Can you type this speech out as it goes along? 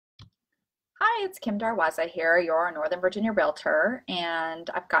Hi, it's Kim Darwaza here, your Northern Virginia realtor, and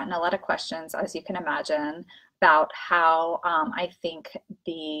I've gotten a lot of questions, as you can imagine, about how I think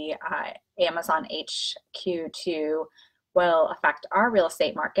the Amazon HQ2 will affect our real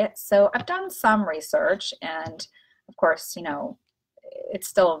estate market. So I've done some research, and of course, it's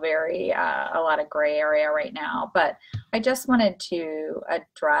still very a lot of gray area right now, but I just wanted to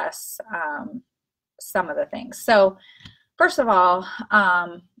address some of the things. So first of all,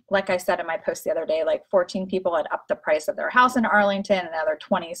 like I said in my post the other day, like 14 people had upped the price of their house in Arlington, and another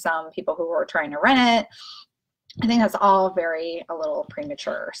 20 some people who were trying to rent it. I think that's all a little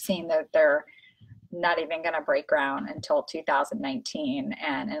premature, seeing that they're not even going to break ground until 2019.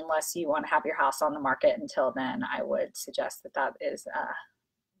 And unless you want to have your house on the market until then, I would suggest that that is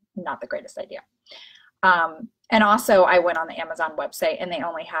not the greatest idea. And also, I went on the Amazon website, and they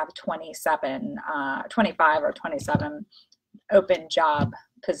only have 25 or 27 open job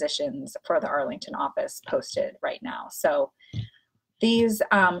positions for the Arlington office posted right now. So these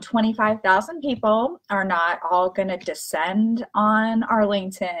 25,000 people are not all going to descend on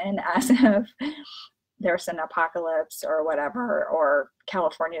Arlington as if there's an apocalypse or whatever, or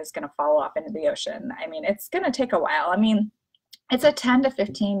California is going to fall off into the ocean. I mean, it's going to take a while. I mean, it's a 10 to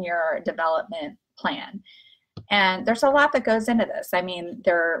 15 year development plan. And there's a lot that goes into this. I mean,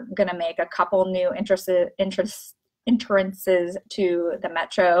 they're going to make a couple new entrances to the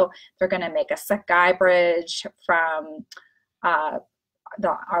metro. They're going to make a sky bridge from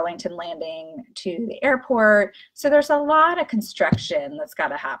the Arlington landing to the airport. So there's a lot of construction that's got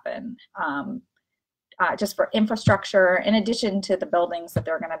to happen just for infrastructure, in addition to the buildings that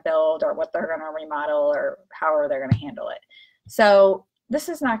they're going to build or what they're going to remodel or however they're going to handle it. So this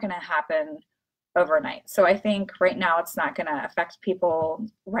is not going to happen overnight. So I think right now it's not going to affect people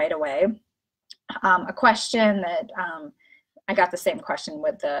right away. A question that I got the same question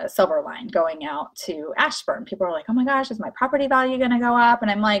with the Silver Line going out to Ashburn. People are like, oh my gosh, is my property value going to go up?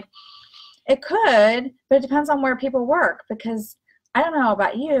 And I'm like, it could, but it depends on where people work, because I don't know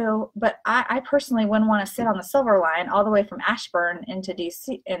about you, but I personally wouldn't want to sit on the Silver Line all the way from Ashburn into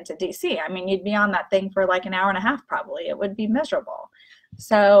DC. I mean, you'd be on that thing for like an hour and a half probably. It would be miserable.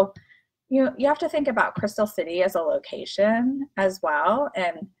 So you have to think about Crystal City as a location as well,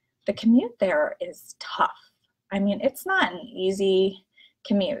 and the commute there is tough. I mean, it's not an easy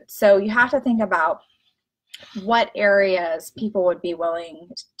commute. So you have to think about what areas people would be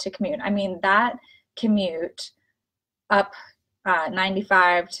willing to commute. I mean, that commute up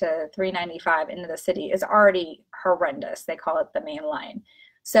 95 to 395 into the city is already horrendous. They call it the main line.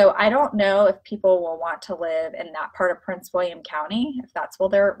 So I don't know if people will want to live in that part of Prince William County, if that's where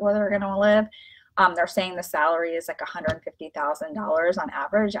they're going to live. They're saying the salary is like $150,000 on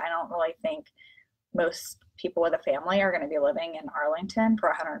average. I don't really think most people with a family are going to be living in Arlington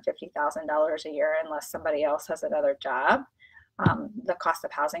for $150,000 a year unless somebody else has another job. The cost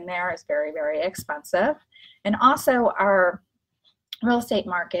of housing there is very, very expensive. And also our real estate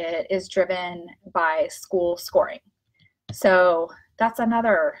market is driven by school scoring. So that's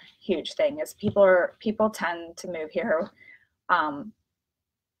another huge thing, is people tend to move here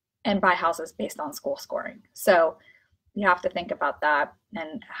and buy houses based on school scoring. So you have to think about that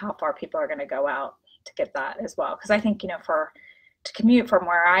and how far people are going to go out to get that as well. Because I think, to commute from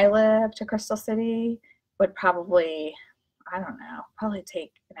where I live to Crystal City would probably, I don't know, probably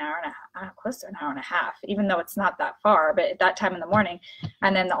take an hour and a half, close to an hour and a half, even though it's not that far, but at that time in the morning.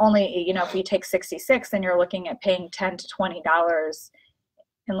 And then if you take 66, then you're looking at paying $10 to $20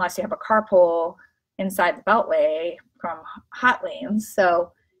 unless you have a carpool inside the Beltway from hot lanes.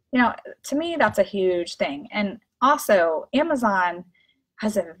 So, to me, that's a huge thing. And also, Amazon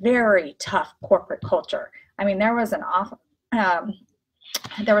has a very tough corporate culture. I mean, there was an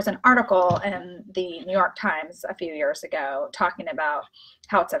article in the New York Times a few years ago talking about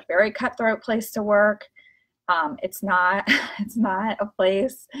how it's a very cutthroat place to work. It's not a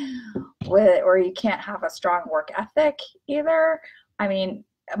place where you can't have a strong work ethic either. I mean,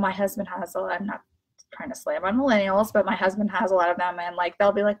 my husband has I'm not trying to slam on millennials, but my husband has a lot of them, and like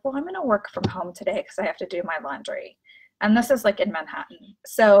they'll be like, well, I'm going to work from home today because I have to do my laundry. And this is like in Manhattan.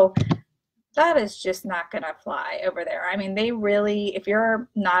 So that is just not going to fly over there. I mean, if you're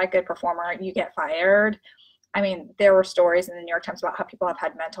not a good performer, you get fired. I mean, there were stories in the New York Times about how people have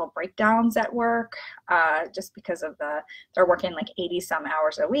had mental breakdowns at work just because of they're working like 80 some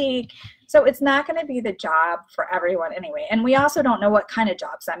hours a week. So it's not going to be the job for everyone anyway. And we also don't know what kind of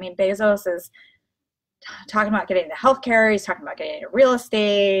jobs. I mean, Bezos is talking about getting into healthcare. He's talking about getting into real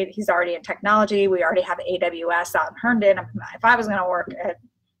estate. He's already in technology. We already have AWS out in Herndon. If I was going to work at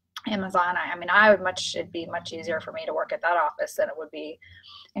Amazon. I mean, it'd be much easier for me to work at that office than it would be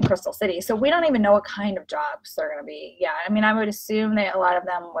in Crystal City. So we don't even know what kind of jobs they're going to be. Yeah, I mean, I would assume that a lot of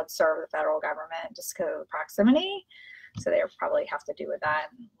them would serve the federal government just because of the proximity. So they probably have to do with that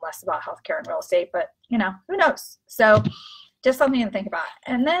and less about healthcare and real estate, but you know, who knows? So just something to think about.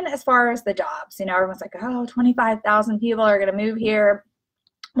 And then as far as the jobs, you know, everyone's like, oh, 25,000 people are going to move here.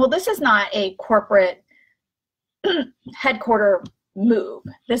 Well, this is not a corporate headquarter move.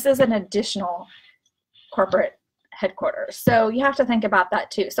 This is an additional corporate headquarters. So you have to think about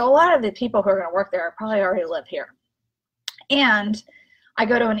that too. So a lot of the people who are going to work there probably already live here. And I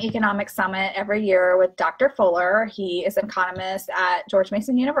go to an economic summit every year with Dr. Fuller. He is an economist at George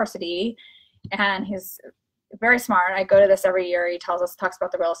Mason University, and he's very smart. I go to this every year. He talks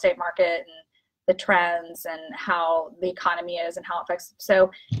about the real estate market and the trends and how the economy is and how it affects.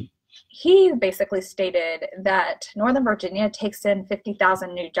 So he basically stated that Northern Virginia takes in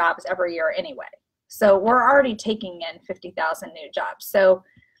 50,000 new jobs every year anyway. So we're already taking in 50,000 new jobs. So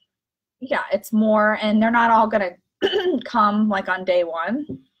yeah, it's more, and they're not all going to come like on day one.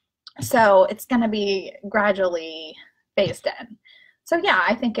 So it's going to be gradually phased in. So yeah,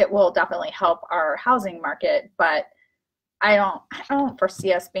 I think it will definitely help our housing market, but I don't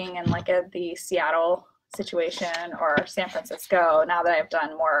foresee us being in like the Seattle situation or San Francisco. Now that I've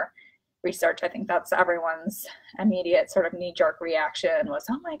done more research, I think that's everyone's immediate sort of knee-jerk reaction was,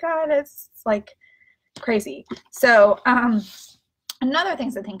 oh my God, it's like crazy. So another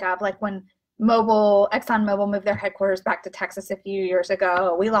thing to think of, like when ExxonMobil moved their headquarters back to Texas a few years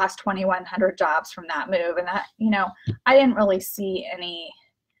ago, we lost 2,100 jobs from that move. And that, you know, I didn't really see any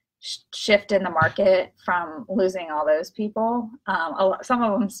shift in the market from losing all those people. Some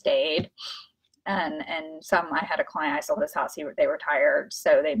of them stayed, and some, I had a client, I sold his house, they retired,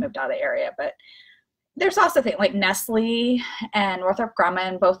 so they moved out of the area. But there's also things like Nestle and Northrop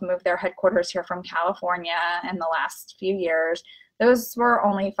Grumman both moved their headquarters here from California in the last few years. Those were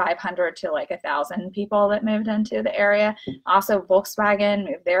only 500 to like 1,000 people that moved into the area. Also, Volkswagen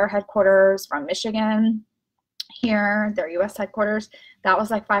moved their headquarters from Michigan here, their U.S. headquarters. That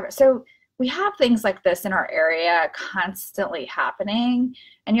was like 500. So we have things like this in our area constantly happening.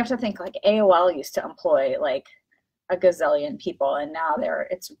 And you have to think like AOL used to employ like a gazillion people, and now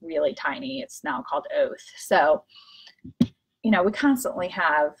it's really tiny. It's now called Oath. So, you know, we constantly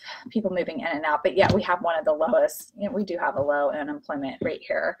have people moving in and out, but yet we have one of the lowest, you know, we do have a low unemployment rate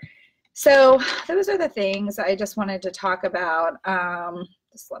here. So those are the things I just wanted to talk about.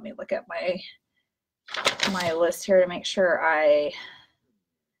 Just let me look at my list here to make sure I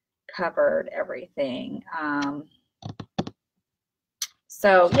covered everything.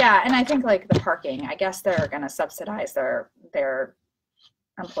 So yeah, and I think like the parking, I guess they're going to subsidize their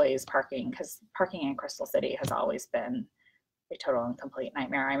employees' parking, because parking in Crystal City has always been a total and complete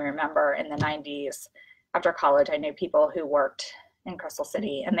nightmare. I remember in the 90s, after college, I knew people who worked in Crystal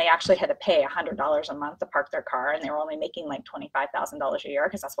City, and they actually had to pay $100 a month to park their car, and they were only making like $25,000 a year,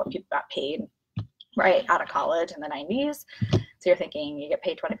 because that's what people got paid right out of college in the 90s. So you're thinking you get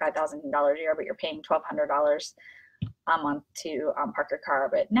paid $25,000 a year, but you're paying $1,200 a month to park your car.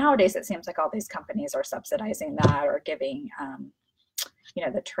 But nowadays it seems like all these companies are subsidizing that, or giving you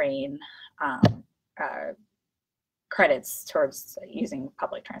know, the train credits towards using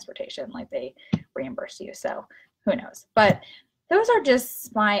public transportation, like they reimburse you. So who knows? But those are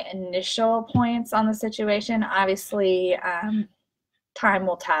just my initial points on the situation. Obviously, time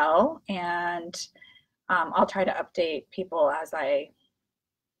will tell, and I'll try to update people as I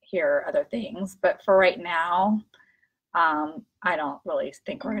hear other things. But for right now, I don't really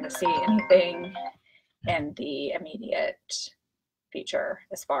think we're going to see anything in the immediate future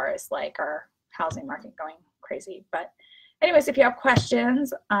as far as like our housing market going crazy. But anyways, if you have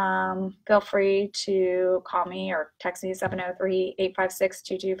questions, feel free to call me or text me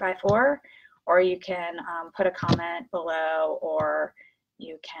 703-856-2254, or you can put a comment below, or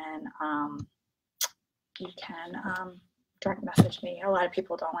you can direct message me. A lot of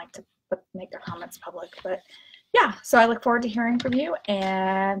people don't like to make their comments public, but yeah, so I look forward to hearing from you,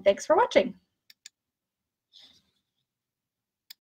 and thanks for watching.